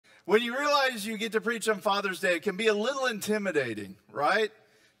when you realize you get to preach on Father's Day, it can be a little intimidating, right?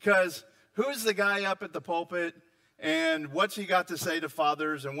 Because who's the guy up at the pulpit, and what's he got to say to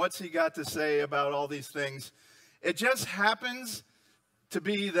fathers, and what's he got to say about all these things? It just happens to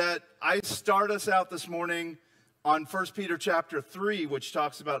be that I start us out this morning on 1 Peter chapter 3, which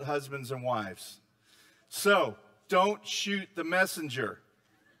talks about husbands and wives. So, don't shoot the messenger.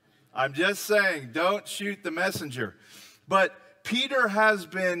 I'm just saying, don't shoot the messenger. But Peter has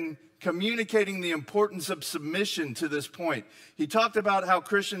been communicating the importance of submission to this point. He talked about how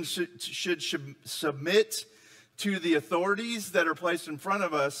Christians should submit to the authorities that are placed in front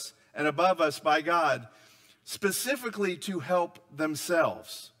of us and above us by God, specifically to help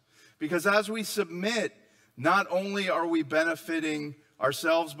themselves. Because as we submit, not only are we benefiting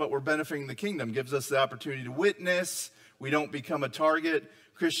ourselves, but we're benefiting the kingdom. It gives us the opportunity to witness. We don't become a target.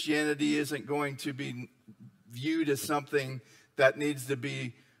 Christianity isn't going to be viewed as something that needs to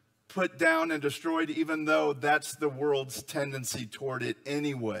be put down and destroyed, even though that's the world's tendency toward it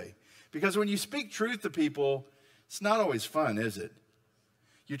anyway. Because when you speak truth to people, it's not always fun, is it?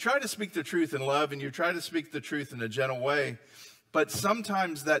 You try to speak the truth in love, and you try to speak the truth in a gentle way, but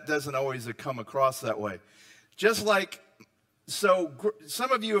sometimes that doesn't always come across that way. Just like, so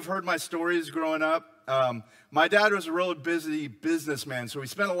some of you have heard my stories growing up. My dad was a really busy businessman, so we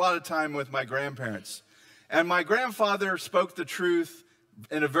spent a lot of time with my grandparents. And my grandfather spoke the truth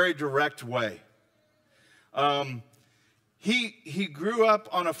in a very direct way. He grew up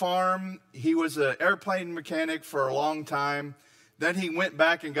on a farm. He was an airplane mechanic for a long time. Then he went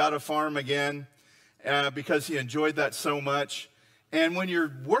back and got a farm again because he enjoyed that so much. And when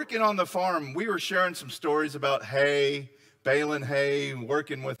you're working on the farm, we were sharing some stories about hay, baling hay,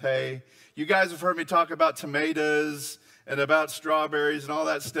 working with hay. You guys have heard me talk about tomatoes and about strawberries and all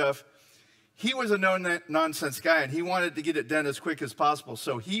that stuff. He was a no-nonsense guy, and he wanted to get it done as quick as possible,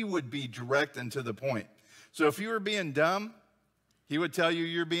 so he would be direct and to the point. So if you were being dumb, he would tell you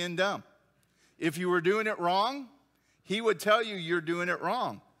you're being dumb. If you were doing it wrong, he would tell you you're doing it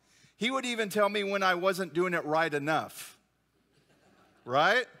wrong. He would even tell me when I wasn't doing it right enough.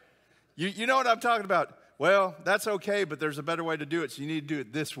 Right? You know what I'm talking about. Well, that's okay, but there's a better way to do it, so you need to do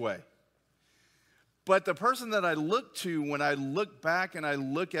it this way. But the person that I look to when I look back and I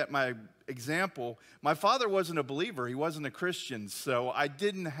look at my example, my father wasn't a believer. He wasn't a Christian, so I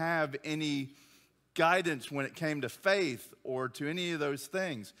didn't have any guidance when it came to faith or to any of those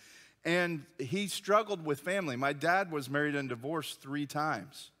things. And he struggled with family. My dad was married and divorced 3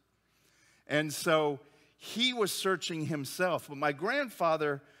 times. And so he was searching himself. But my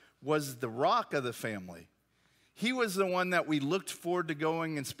grandfather was the rock of the family. He was the one that we looked forward to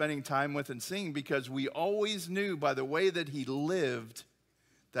going and spending time with and seeing, because we always knew by the way that he lived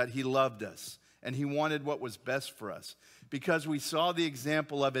that he loved us and he wanted what was best for us, because we saw the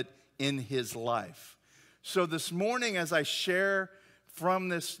example of it in his life. So this morning, as I share from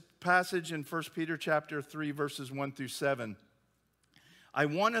this passage in 1 Peter chapter 3, verses 1 through 7, I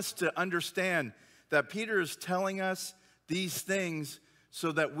want us to understand that Peter is telling us these things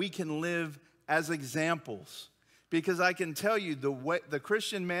so that we can live as examples. Because I can tell you, the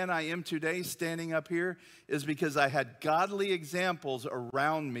Christian man I am today standing up here is because I had godly examples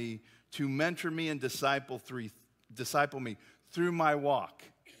around me to mentor me and disciple me through my walk.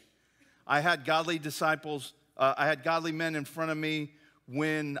 I had godly disciples, I had godly men in front of me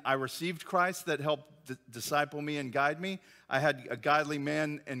when I received Christ that helped disciple me and guide me. I had a godly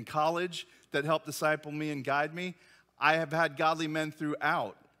man in college that helped disciple me and guide me. I have had godly men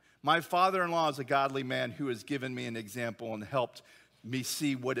throughout. My father-in-law is a godly man who has given me an example and helped me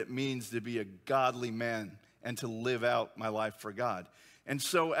see what it means to be a godly man and to live out my life for God. And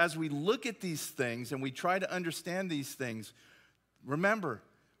so as we look at these things and we try to understand these things, remember,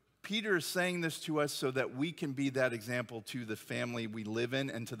 Peter is saying this to us so that we can be that example to the family we live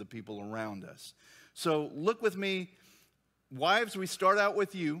in and to the people around us. So look with me. Wives, we start out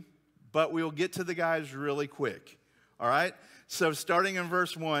with you, but we'll get to the guys really quick. All right? So starting in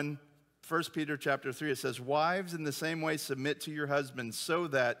verse 1, 1 Peter chapter 3, it says, "Wives, in the same way submit to your husbands, so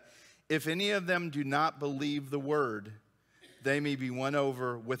that if any of them do not believe the word, they may be won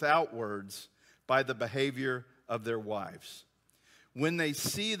over without words by the behavior of their wives. When they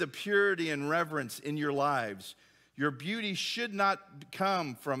see the purity and reverence in your lives, your beauty should not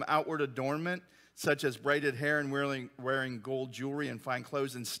come from outward adornment, such as braided hair and wearing gold jewelry and fine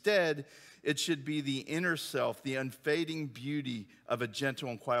clothes. Instead, it should be the inner self, the unfading beauty of a gentle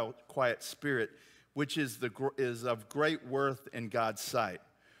and quiet spirit, which is of great worth in God's sight.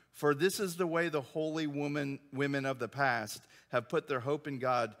 For this is the way the holy women of the past have put their hope in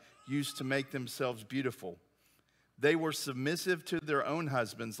God, used to make themselves beautiful. They were submissive to their own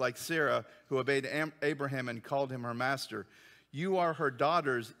husbands, like Sarah, who obeyed Abraham and called him her master. You are her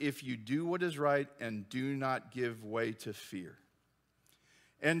daughters if you do what is right and do not give way to fear.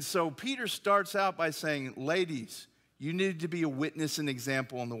 And so Peter starts out by saying, ladies, you need to be a witness and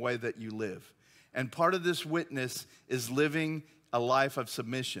example in the way that you live. And part of this witness is living a life of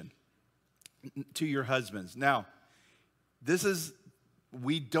submission to your husbands. Now,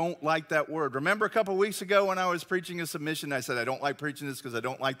 we don't like that word. Remember a couple weeks ago when I was preaching a submission, I said, I don't like preaching this because I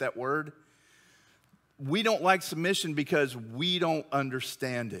don't like that word. We don't like submission because we don't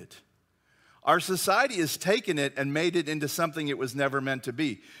understand it. Our society has taken it and made it into something it was never meant to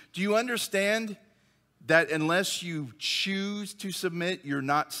be. Do you understand that unless you choose to submit, you're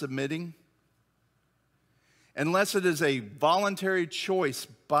not submitting? Unless it is a voluntary choice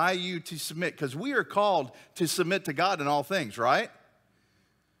by you to submit, because we are called to submit to God in all things, right?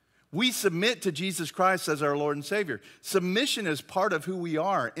 We submit to Jesus Christ as our Lord and Savior. Submission is part of who we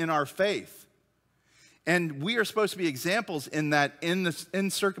are in our faith. And we are supposed to be examples in that in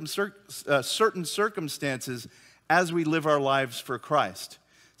certain circumstances as we live our lives for Christ.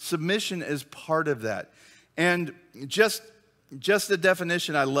 Submission is part of that. And just the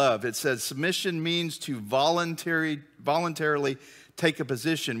definition I love. It says submission means to voluntarily take a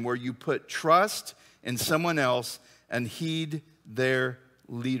position where you put trust in someone else and heed their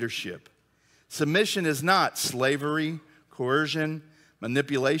leadership. Submission is not slavery, coercion,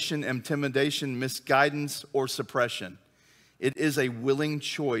 manipulation, intimidation, misguidance, or suppression. It is a willing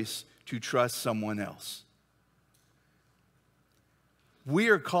choice to trust someone else. We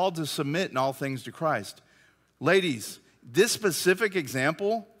are called to submit in all things to Christ. Ladies, this specific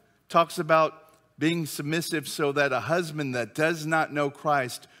example talks about being submissive so that a husband that does not know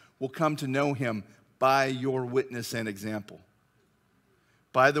Christ will come to know him by your witness and example,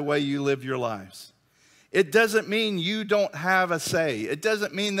 by the way you live your lives. It doesn't mean you don't have a say. It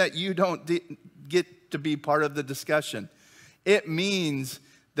doesn't mean that you don't get to be part of the discussion. It means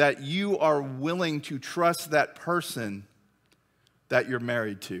that you are willing to trust that person that you're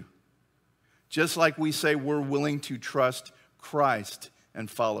married to. Just like we say we're willing to trust Christ and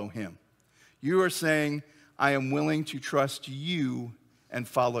follow him. You are saying, I am willing to trust you and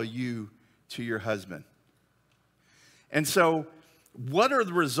follow you to your husband. And so, what are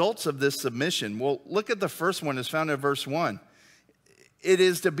the results of this submission? Well, look at the first one. It's found in verse 1. It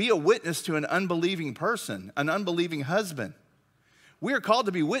is to be a witness to an unbelieving person, an unbelieving husband. We are called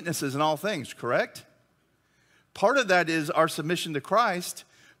to be witnesses in all things, correct? Part of that is our submission to Christ.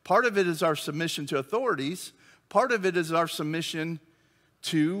 Part of it is our submission to authorities. Part of it is our submission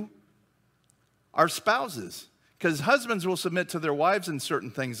to our spouses. Because husbands will submit to their wives in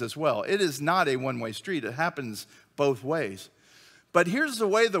certain things as well. It is not a one-way street. It happens both ways. But here's the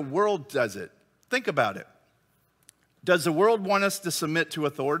way the world does it. Think about it. Does the world want us to submit to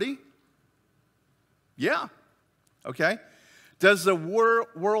authority? Yeah. Okay. Does the world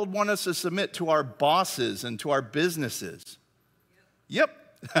want us to submit to our bosses and to our businesses? Yep.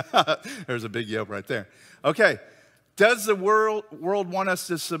 There's a big yep right there. Okay. Does the world want us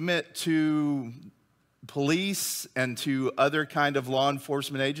to submit to police and to other kind of law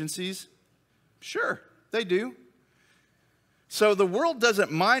enforcement agencies? Sure, they do. So the world doesn't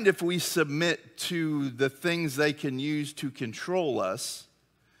mind if we submit to the things they can use to control us.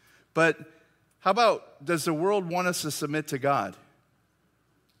 But how about, does the world want us to submit to God?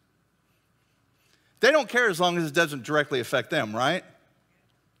 They don't care as long as it doesn't directly affect them, right?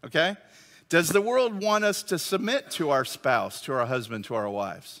 Okay? Does the world want us to submit to our spouse, to our husband, to our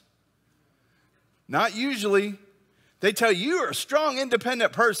wives? Not usually. They tell you you're a strong,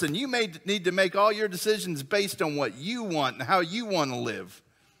 independent person. You may need to make all your decisions based on what you want and how you want to live.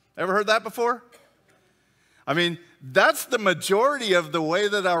 Ever heard that before? I mean, that's the majority of the way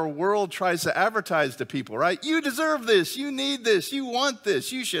that our world tries to advertise to people, right? You deserve this. You need this. You want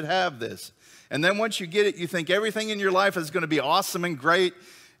this. You should have this. And then once you get it, you think everything in your life is going to be awesome and great.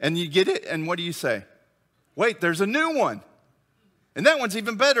 And you get it, and what do you say? Wait, there's a new one. And that one's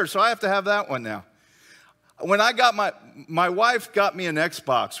even better, so I have to have that one now. When I got my wife got me an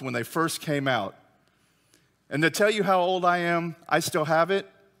Xbox when they first came out. And to tell you how old I am, I still have it.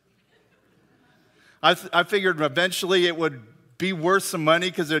 I figured eventually it would be worth some money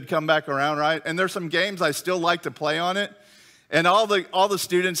because it would come back around, right? And there's some games I still like to play on it. And all the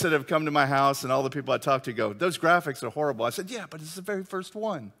students that have come to my house and all the people I talk to go, those graphics are horrible. I said, yeah, but it's the very first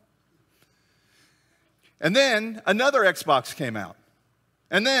one. And then another Xbox came out.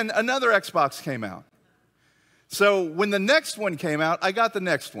 And then another Xbox came out. So when the next one came out, I got the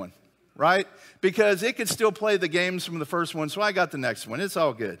next one, right? Because it could still play the games from the first one, so I got the next one. It's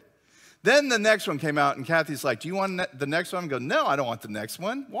all good. Then the next one came out, and Kathy's like, do you want the next one? I go, no, I don't want the next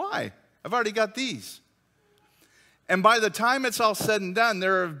one. Why? I've already got these. And by the time it's all said and done,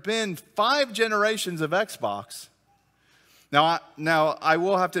 there have been 5 generations of Xbox. Now I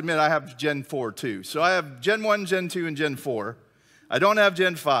will have to admit I have Gen 4 too. So I have Gen 1, Gen 2, and Gen 4. I don't have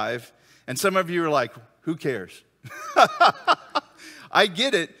Gen 5. And some of you are like, who cares? I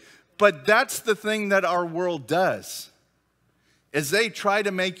get it. But that's the thing that our world does, is they try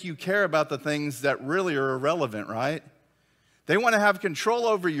to make you care about the things that really are irrelevant, right? They want to have control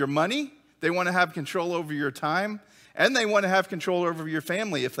over your money. They want to have control over your time. And they want to have control over your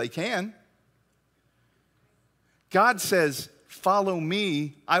family if they can. God says, follow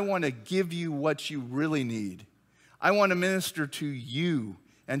me. I want to give you what you really need. I want to minister to you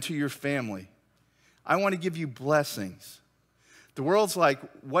and to your family. I want to give you blessings. The world's like,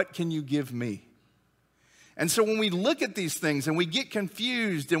 what can you give me? And so when we look at these things and we get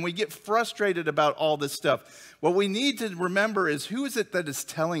confused and we get frustrated about all this stuff, what we need to remember is, who is it that is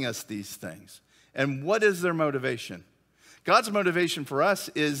telling us these things? And what is their motivation? God's motivation for us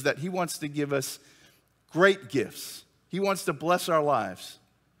is that he wants to give us great gifts. He wants to bless our lives,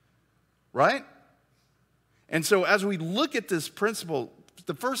 right? And so as we look at this principle,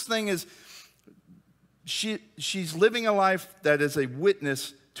 the first thing is she's living a life that is a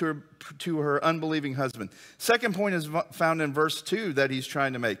witness to her unbelieving husband. Second point is found in verse 2 that he's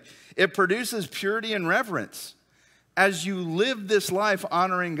trying to make. It produces purity and reverence. As you live this life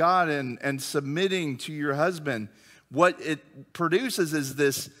honoring God and submitting to your husband, what it produces is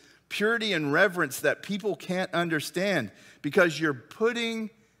this purity and reverence that people can't understand, because you're putting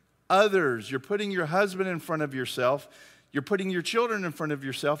others, you're putting your husband in front of yourself, you're putting your children in front of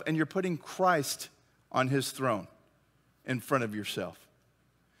yourself, and you're putting Christ on his throne in front of yourself.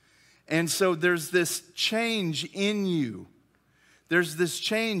 And so there's this change in you. There's this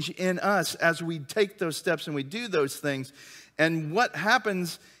change in us as we take those steps and we do those things. And what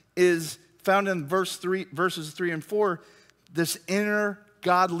happens is found in verses 3 and 4, this inner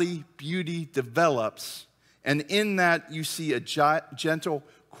godly beauty develops. And in that you see a gentle,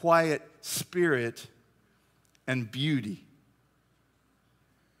 quiet spirit and beauty.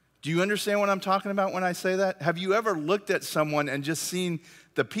 Do you understand what I'm talking about when I say that? Have you ever looked at someone and just seen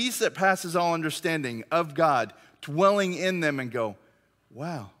the peace that passes all understanding of God dwelling in them and go,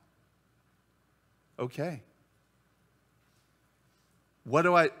 wow, okay.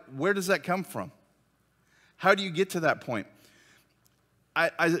 Where does that come from? How do you get to that point?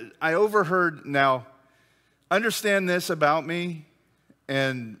 I overheard, now, understand this about me,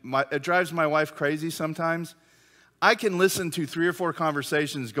 and it drives my wife crazy sometimes. I can listen to 3 or 4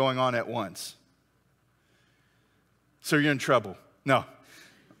 conversations going on at once. So you're in trouble. No.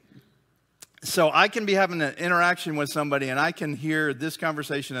 So I can be having an interaction with somebody, and I can hear this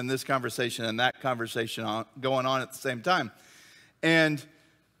conversation and that conversation going on at the same time. And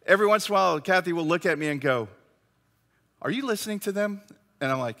every once in a while, Kathy will look at me and go, are you listening to them?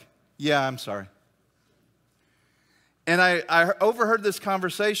 And I'm like, yeah, I'm sorry. And I overheard this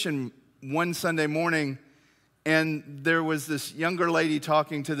conversation one Sunday morning, and there was this younger lady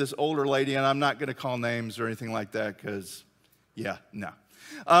talking to this older lady, and I'm not going to call names or anything like that because, yeah, no.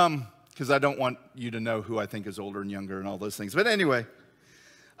 Because I don't want you to know who I think is older and younger and all those things. But anyway,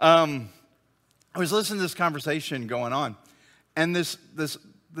 I was listening to this conversation going on, and this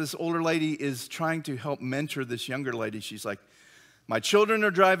older lady is trying to help mentor this younger lady. She's like, my children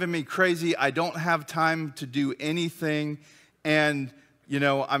are driving me crazy. I don't have time to do anything, and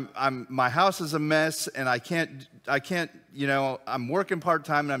my house is a mess, and I can't. I'm working part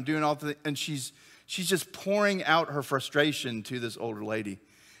time, and I'm doing all the. And she's just pouring out her frustration to this older lady,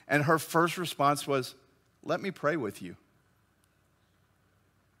 and her first response was, "Let me pray with you,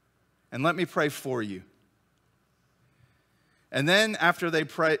 and let me pray for you." And then after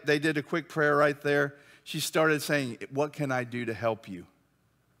they did a quick prayer right there. She started saying, what can I do to help you?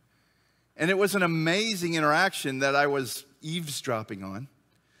 And it was an amazing interaction that I was eavesdropping on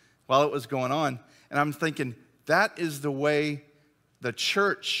while it was going on. And I'm thinking, that is the way the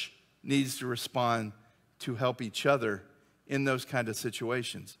church needs to respond to help each other in those kind of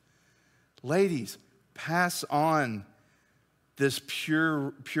situations. Ladies, pass on this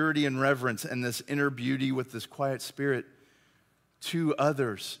purity and reverence and this inner beauty with this quiet spirit to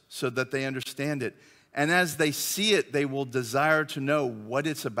others so that they understand it. And as they see it, they will desire to know what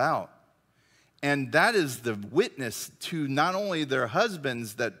it's about. And that is the witness to not only their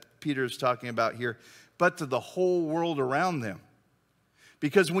husbands that Peter is talking about here, but to the whole world around them.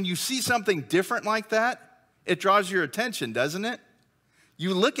 Because when you see something different like that, it draws your attention, doesn't it?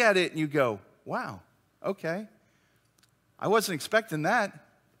 You look at it and you go, wow, okay. I wasn't expecting that.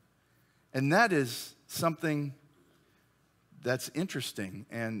 And that is something that's interesting.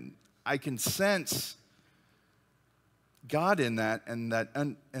 And I can sense God in that and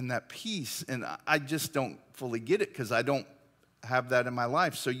that peace. And I just don't fully get it because I don't have that in my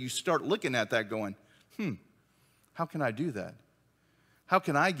life. So you start looking at that going, how can I do that? How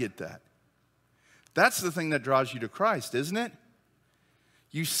can I get that? That's the thing that draws you to Christ, isn't it?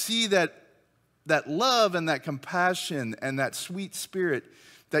 You see that love and that compassion and that sweet spirit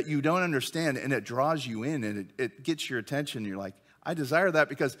that you don't understand, and it draws you in, and it gets your attention. You're like, I desire that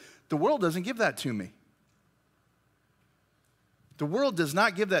because the world doesn't give that to me. The world does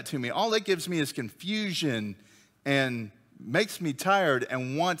not give that to me. All it gives me is confusion and makes me tired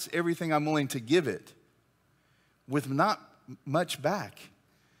and wants everything I'm willing to give it with not much back.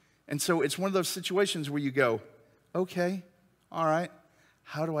 And so it's one of those situations where you go, okay, all right,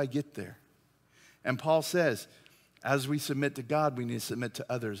 how do I get there? And Paul says, as we submit to God, we need to submit to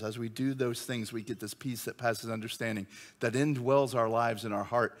others. As we do those things, we get this peace that passes understanding, that indwells our lives and our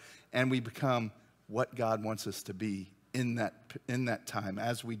heart, and we become what God wants us to be in that time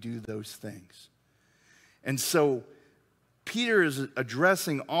as we do those things. And so Peter is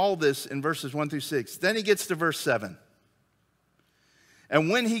addressing all this in verses 1 through 6. Then he gets to verse 7. And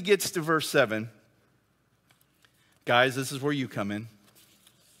when he gets to verse 7, guys, this is where you come in.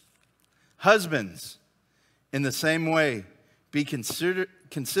 Husbands, in the same way, be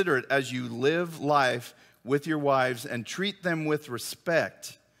considerate as you live life with your wives and treat them with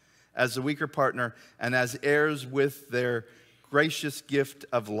respect as the weaker partner and as heirs with their gracious gift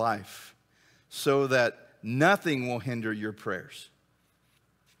of life, so that nothing will hinder your prayers.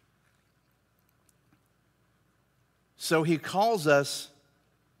 So he calls us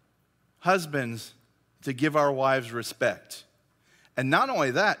husbands to give our wives respect. And not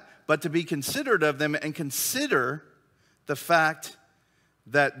only that, but to be considerate of them and consider the fact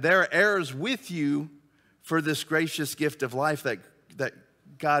that they're heirs with you for this gracious gift of life that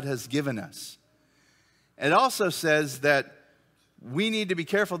God has given us. It also says that we need to be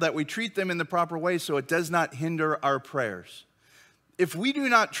careful that we treat them in the proper way so it does not hinder our prayers. If we do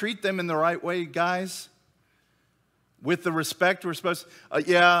not treat them in the right way, guys, with the respect we're supposed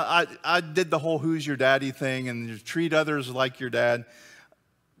to, I did the whole who's your daddy thing and you treat others like your dad.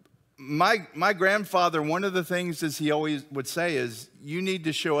 My grandfather, one of the things is he always would say is, you need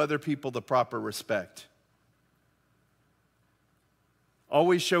to show other people the proper respect.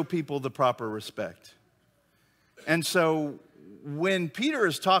 Always show people the proper respect. And so when Peter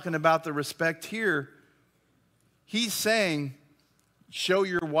is talking about the respect here, he's saying, show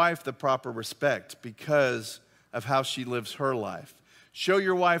your wife the proper respect because of how she lives her life. Show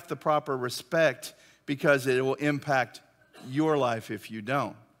your wife the proper respect because it will impact your life if you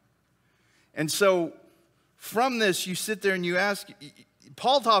don't. And so from this, you sit there and you ask,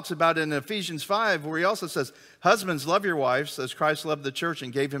 Paul talks about it in Ephesians 5, where he also says, husbands, love your wives as Christ loved the church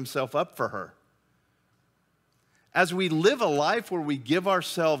and gave himself up for her. As we live a life where we give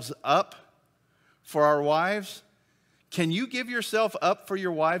ourselves up for our wives, can you give yourself up for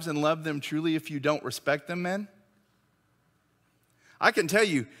your wives and love them truly if you don't respect them, men? I can tell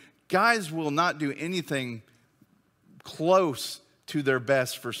you, guys will not do anything close to their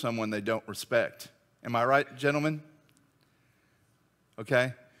best for someone they don't respect. Am I right, gentlemen?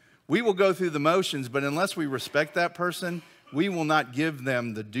 Okay? We will go through the motions, but unless we respect that person, we will not give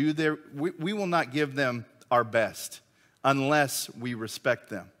them we will not give them our best unless we respect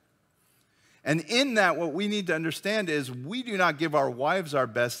them. And in that, what we need to understand is we do not give our wives our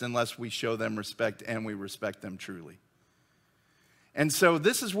best unless we show them respect and we respect them truly. And so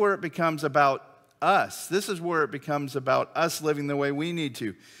this is where it becomes about us. This is where it becomes about us living the way we need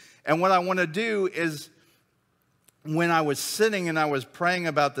to. And what I want to do is, when I was sitting and I was praying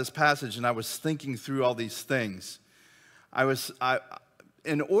about this passage and I was thinking through all these things,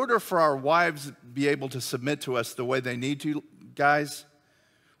 in order for our wives to be able to submit to us the way they need to, guys,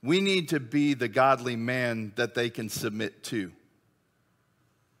 we need to be the godly man that they can submit to.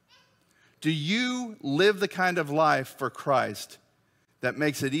 Do you live the kind of life for Christ that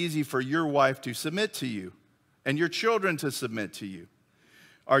makes it easy for your wife to submit to you and your children to submit to you?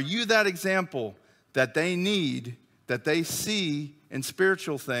 Are you that example that they need, that they see in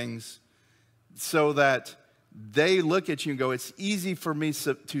spiritual things so that they look at you and go, it's easy for me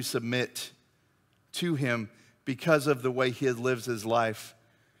to submit to him because of the way he lives his life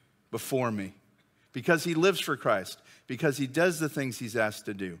before me, because he lives for Christ, because he does the things he's asked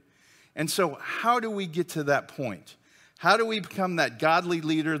to do. And so how do we get to that point? How do we become that godly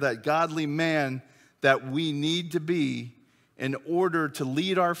leader, that godly man that we need to be in order to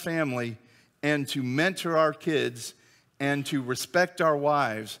lead our family and to mentor our kids and to respect our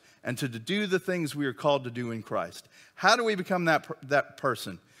wives and to do the things we are called to do in Christ. How do we become that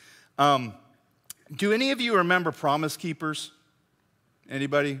person? Do any of you remember Promise Keepers?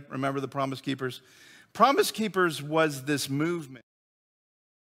 Anybody remember the Promise Keepers? Promise Keepers was this movement.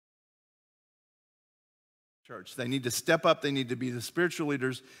 Church. They need to step up. They need to be the spiritual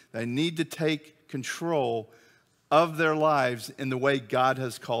leaders. They need to take control of their lives in the way God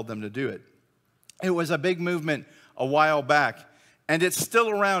has called them to do it. It was a big movement a while back, and it's still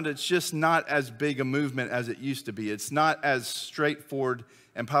around. It's just not as big a movement as it used to be. It's not as straightforward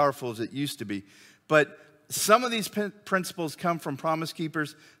and powerful as it used to be. But some of these principles come from Promise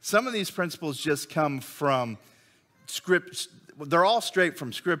Keepers. Some of these principles just come from Scripture. They're all straight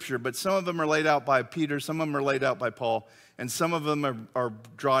from Scripture, but some of them are laid out by Peter, some of them are laid out by Paul, and some of them are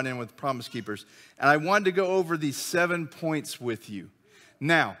drawn in with Promise Keepers. And I wanted to go over these 7 points with you.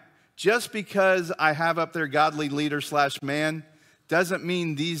 Now, just because I have up there godly leader / man doesn't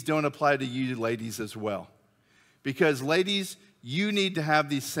mean these don't apply to you ladies as well. Because ladies, you need to have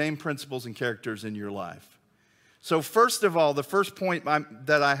these same principles and characters in your life. So first of all, the first point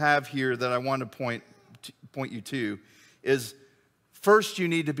that I have here that I want to point you to is first you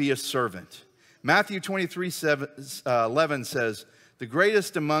need to be a servant. Matthew 23:11 says, "The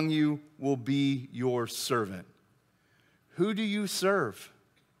greatest among you will be your servant." Who do you serve?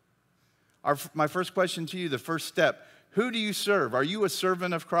 My first question to you, the first step, who do you serve? Are you a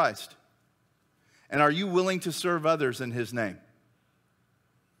servant of Christ? And are you willing to serve others in his name?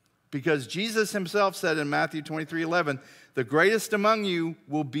 Because Jesus himself said in Matthew 23:11, "The greatest among you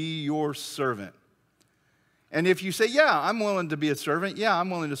will be your servant." And if you say, yeah, I'm willing to be a servant, yeah, I'm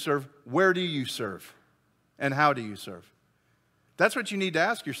willing to serve, where do you serve? And how do you serve? That's what you need to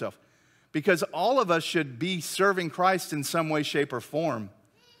ask yourself. Because all of us should be serving Christ in some way, shape, or form.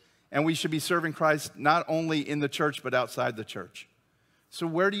 And we should be serving Christ not only in the church, but outside the church. So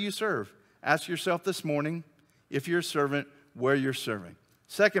where do you serve? Ask yourself this morning, if you're a servant, where you're serving.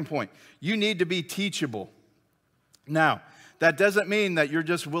 Second point, you need to be teachable. Now, that doesn't mean that you're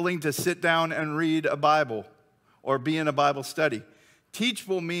just willing to sit down and read a Bible or be in a Bible study.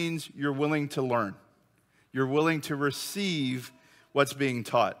 Teachable means you're willing to learn. You're willing to receive what's being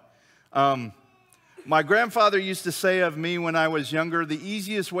taught. My grandfather used to say of me when I was younger, the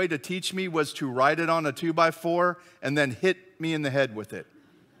easiest way to teach me was to write it on a 2x4 and then hit me in the head with it.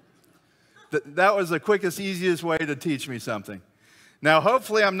 That was the quickest, easiest way to teach me something. Now,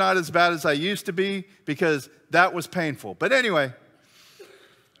 hopefully I'm not as bad as I used to be because that was painful. But anyway,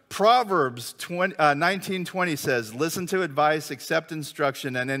 Proverbs 19:20 says, "Listen to advice, accept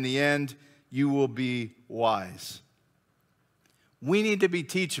instruction, and in the end, you will be wise." We need to be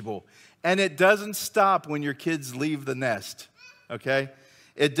teachable. And it doesn't stop when your kids leave the nest, okay?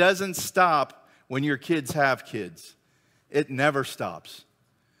 It doesn't stop when your kids have kids. It never stops.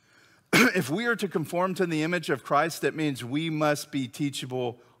 If we are to conform to the image of Christ, that means we must be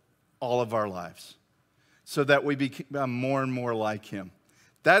teachable all of our lives so that we become more and more like him.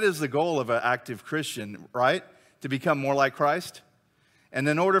 That is the goal of an active Christian, right? To become more like Christ. And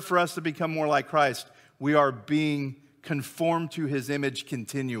in order for us to become more like Christ, we are being conformed to his image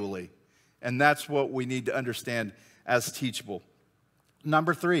continually. And that's what we need to understand as teachable.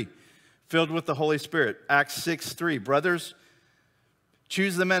 Number 3, filled with the Holy Spirit. Acts 6:3. Brothers,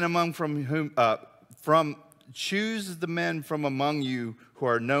 choose the men from among you who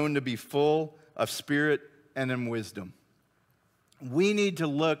are known to be full of spirit and in wisdom. We need to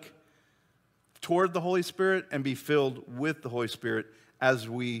look toward the Holy Spirit and be filled with the Holy Spirit as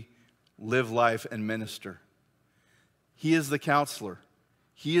we live life and minister. He is the counselor.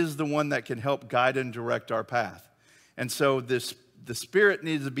 He is the one that can help guide and direct our path. And so the Spirit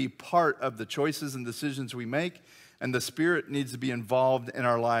needs to be part of the choices and decisions we make, and the Spirit needs to be involved in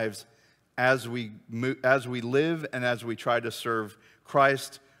our lives as we live and as we try to serve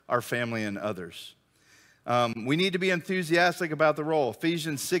Christ, our family, and others. We need to be enthusiastic about the role.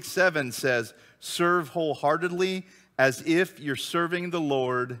 Ephesians 6:7 says, "Serve wholeheartedly as if you're serving the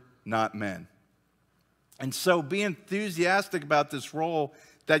Lord, not men." And so be enthusiastic about this role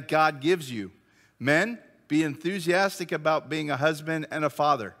that God gives you. Men, be enthusiastic about being a husband and a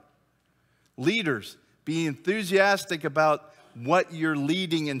father. Leaders, be enthusiastic about what you're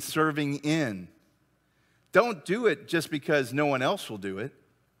leading and serving in. Don't do it just because no one else will do it.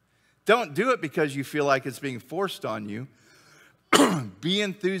 Don't do it because you feel like it's being forced on you. Be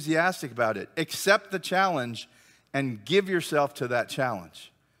enthusiastic about it. Accept the challenge and give yourself to that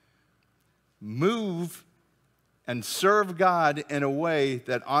challenge. Move and serve God in a way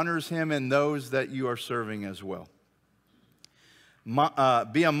that honors him and those that you are serving as well.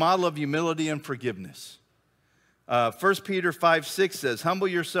 Be a model of humility and forgiveness. 1 Peter 5:6 says, humble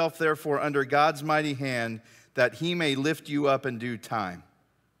yourself, therefore, under God's mighty hand, that he may lift you up in due time.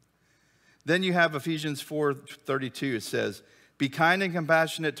 Then you have Ephesians 4:32. It says, be kind and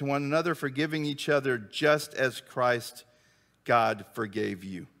compassionate to one another, forgiving each other just as Christ, God forgave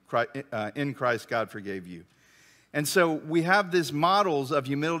you. In Christ, God forgave you. And so we have these models of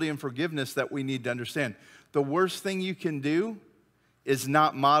humility and forgiveness that we need to understand. The worst thing you can do is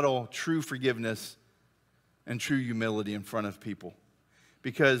not model true forgiveness and true humility in front of people.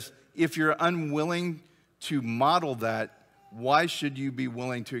 Because if you're unwilling to model that, why should you be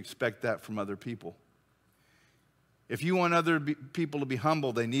willing to expect that from other people? If you want other people to be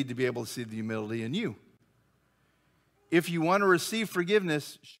humble, they need to be able to see the humility in you. If you want to receive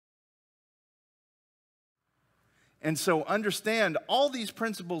forgiveness, and so understand all these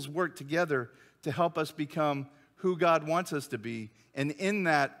principles work together to help us become who God wants us to be, and in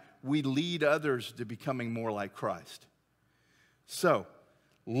that we lead others to becoming more like Christ. So,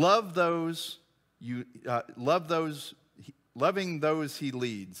 loving those he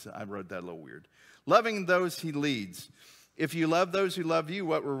leads. I wrote that a little weird. Loving those he leads. If you love those who love you,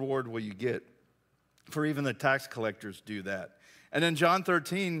 what reward will you get? For even the tax collectors do that. And in John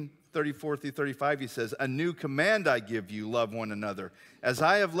 13:34-35, he says, a new command I give you, love one another. As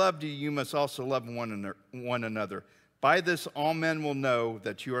I have loved you, you must also love one another. By this, all men will know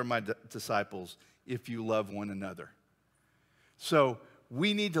that you are my disciples, if you love one another. So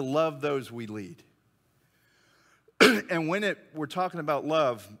we need to love those we lead. And when we're talking about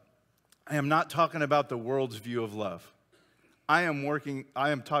love, I am not talking about the world's view of love. I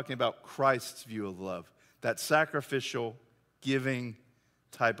am talking about Christ's view of love, that sacrificial, giving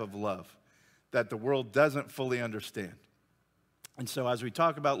type of love that the world doesn't fully understand. And so as we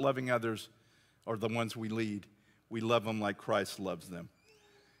talk about loving others, or the ones we lead, we love them like Christ loves them.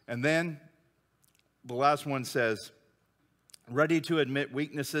 And then the last one says, ready to admit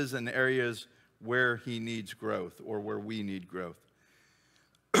weaknesses in areas where he needs growth, or where we need growth.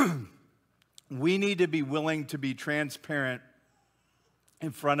 We need to be willing to be transparent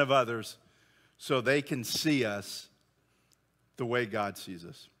in front of others so they can see us the way God sees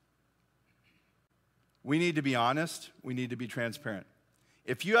us. We need to be honest. We need to be transparent.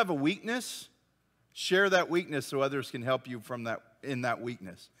 If you have a weakness, share that weakness so others can help you in that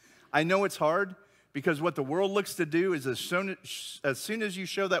weakness. I know it's hard, because what the world looks to do is as soon as you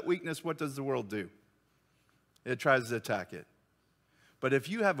show that weakness, what does the world do? It tries to attack it. But if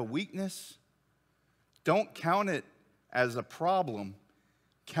you have a weakness, don't count it as a problem.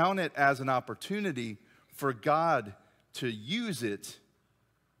 Count it as an opportunity for God to use it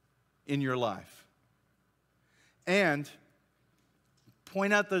in your life. And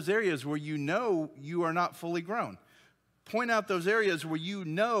point out those areas where you know you are not fully grown. Point out those areas where you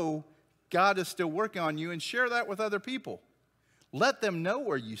know God is still working on you, and share that with other people. Let them know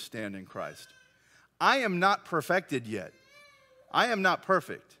where you stand in Christ. I am not perfected yet. I am not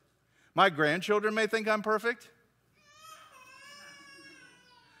perfect. My grandchildren may think I'm perfect.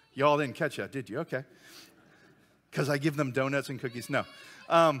 Y'all didn't catch that, did you? Okay. Because I give them donuts and cookies. No.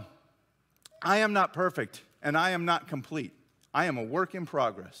 I am not perfect, and I am not complete. I am a work in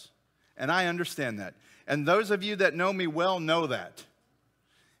progress, and I understand that. And those of you that know me well know that.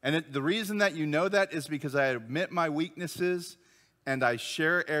 And the reason that you know that is because I admit my weaknesses, and I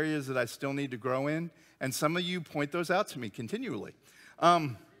share areas that I still need to grow in. And some of you point those out to me continually.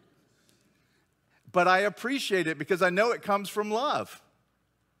 But I appreciate it because I know it comes from love,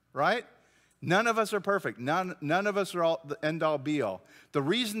 right? None of us are perfect. None of us are the end-all, be-all. The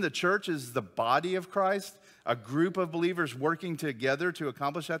reason the church is the body of Christ, a group of believers working together to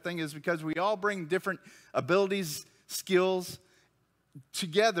accomplish that thing, is because we all bring different abilities, skills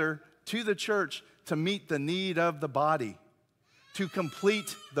together to the church to meet the need of the body, to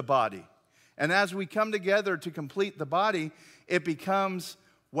complete the body. And as we come together to complete the body, it becomes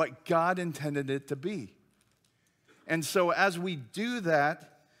what God intended it to be. And so as we do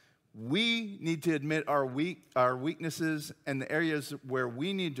that, we need to admit our weaknesses and the areas where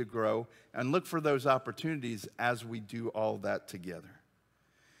we need to grow, and look for those opportunities as we do all that together.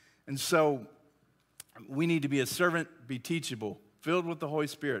 And so we need to be a servant, be teachable, filled with the Holy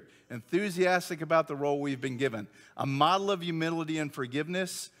Spirit, enthusiastic about the role we've been given, a model of humility and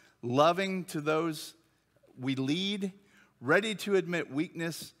forgiveness, loving to those we lead, ready to admit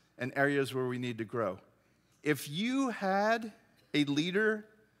weakness and areas where we need to grow. If you had a leader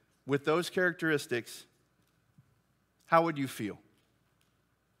with those characteristics, how would you feel?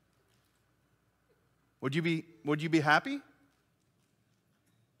 Would you be happy?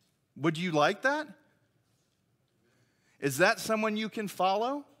 Would you like that? Is that someone you can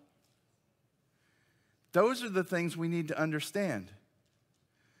follow? Those are the things we need to understand.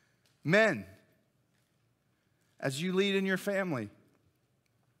 Men, as you lead in your family,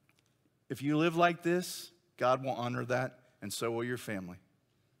 if you live like this, God will honor that, and so will your family.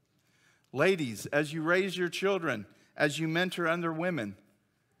 Ladies, as you raise your children, as you mentor other women,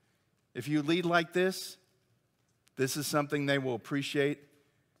 if you lead like this is something they will appreciate,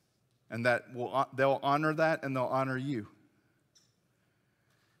 and they'll honor that, and they'll honor you.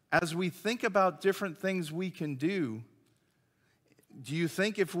 As we think about different things we can do you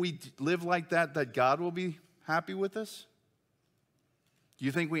think if we live like that, that God will be happy with us? Do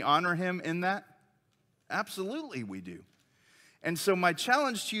you think we honor him in that? Absolutely we do. And so my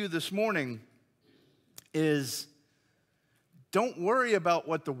challenge to you this morning is don't worry about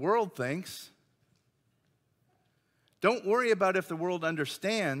what the world thinks. Don't worry about if the world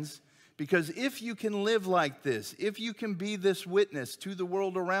understands, because if you can live like this, if you can be this witness to the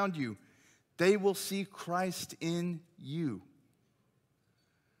world around you, they will see Christ in you.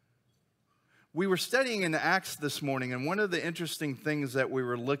 We were studying in Acts this morning, and one of the interesting things that we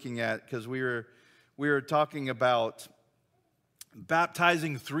were looking at, because we were talking about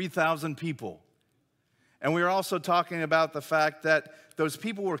baptizing 3,000 people. And we were also talking about the fact that those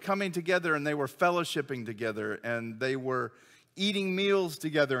people were coming together and they were fellowshipping together and they were eating meals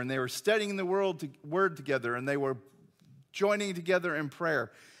together and they were studying the word together and they were joining together in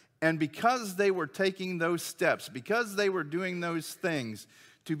prayer. And because they were taking those steps, because they were doing those things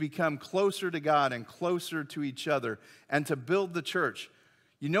to become closer to God and closer to each other and to build the church,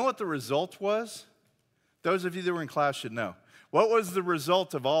 you know what the result was? Those of you that were in class should know. What was the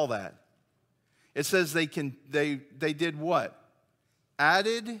result of all that? It says they did what?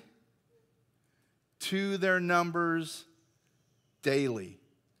 Added to their numbers daily.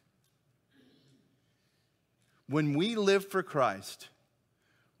 When we live for Christ,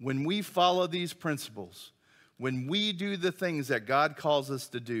 when we follow these principles, when we do the things that God calls us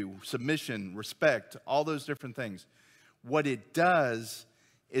to do, submission, respect, all those different things, what it does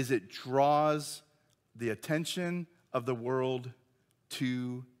is it draws the attention of the world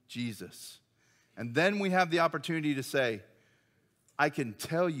to Jesus. And then we have the opportunity to say, I can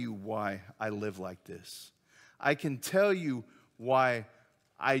tell you why I live like this. I can tell you why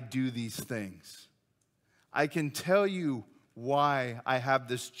I do these things. I can tell you why I have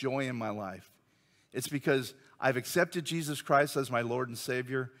this joy in my life. It's because I've accepted Jesus Christ as my Lord and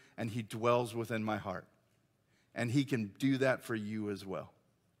Savior, and he dwells within my heart. And he can do that for you as well.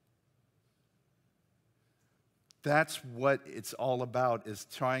 That's what it's all about, is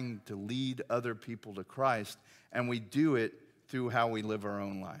trying to lead other people to Christ, and we do it through how we live our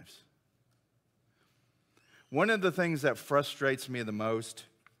own lives. One of the things that frustrates me the most,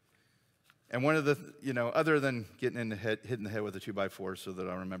 and one of the, other than hitting the head with a 2x4 so that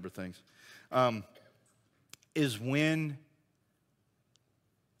I remember things, is when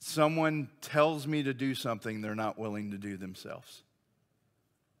someone tells me to do something they're not willing to do themselves.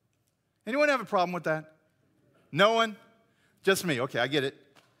 Anyone have a problem with that? No one? Just me. Okay, I get it.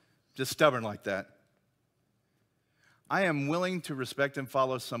 Just stubborn like that. I am willing to respect and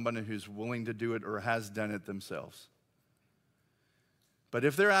follow someone who's willing to do it or has done it themselves. But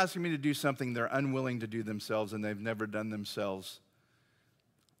if they're asking me to do something they're unwilling to do themselves and they've never done themselves,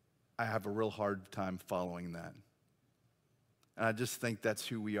 I have a real hard time following that. And I just think that's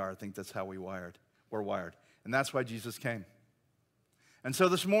who we are. I think that's how we're wired. And that's why Jesus came. And so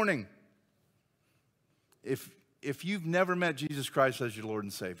this morning, if you've never met Jesus Christ as your Lord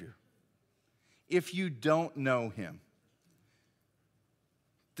and Savior, if you don't know him,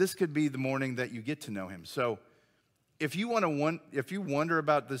 this could be the morning that you get to know him. So if you wonder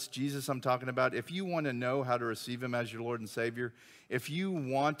about this Jesus I'm talking about, if you want to know how to receive him as your Lord and Savior, if you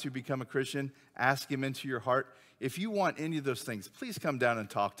want to become a Christian, ask him into your heart. If you want any of those things, please come down and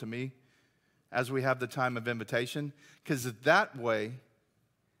talk to me as we have the time of invitation, because that way,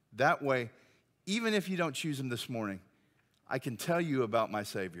 even if you don't choose him this morning, I can tell you about my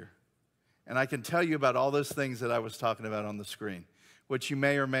Savior. And I can tell you about all those things that I was talking about on the screen, which you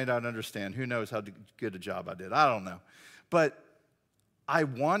may or may not understand. Who knows how good a job I did? I don't know. But I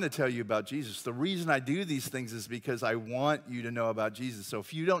want to tell you about Jesus. The reason I do these things is because I want you to know about Jesus. So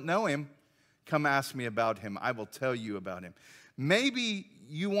if you don't know him, come ask me about him. I will tell you about him. Maybe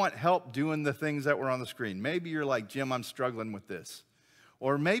you want help doing the things that were on the screen. Maybe you're like, Jim, I'm struggling with this.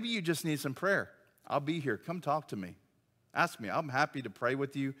 Or maybe you just need some prayer. I'll be here. Come talk to me. Ask me. I'm happy to pray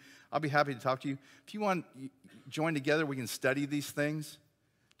with you. I'll be happy to talk to you. If you want to join together, we can study these things.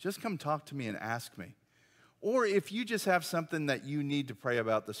 Just come talk to me and ask me. Or if you just have something that you need to pray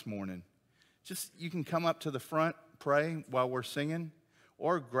about this morning, you can come up to the front, pray while we're singing.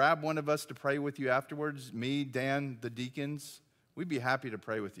 or grab one of us to pray with you afterwards, me, Dan, the deacons. We'd be happy to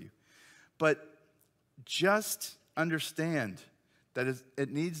pray with you. But just understand that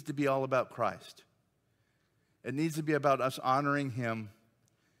it needs to be all about Christ. It needs to be about us honoring him.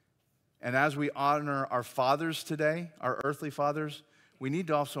 And as we honor our fathers today, our earthly fathers, we need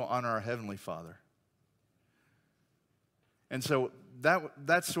to also honor our heavenly Father. And so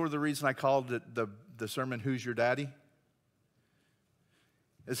that's sort of the reason I called it the sermon, Who's Your Daddy?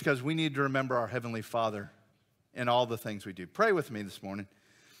 It's because we need to remember our heavenly Father in all the things we do. Pray with me this morning.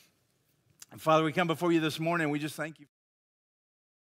 Father, we come before you this morning, we just thank you.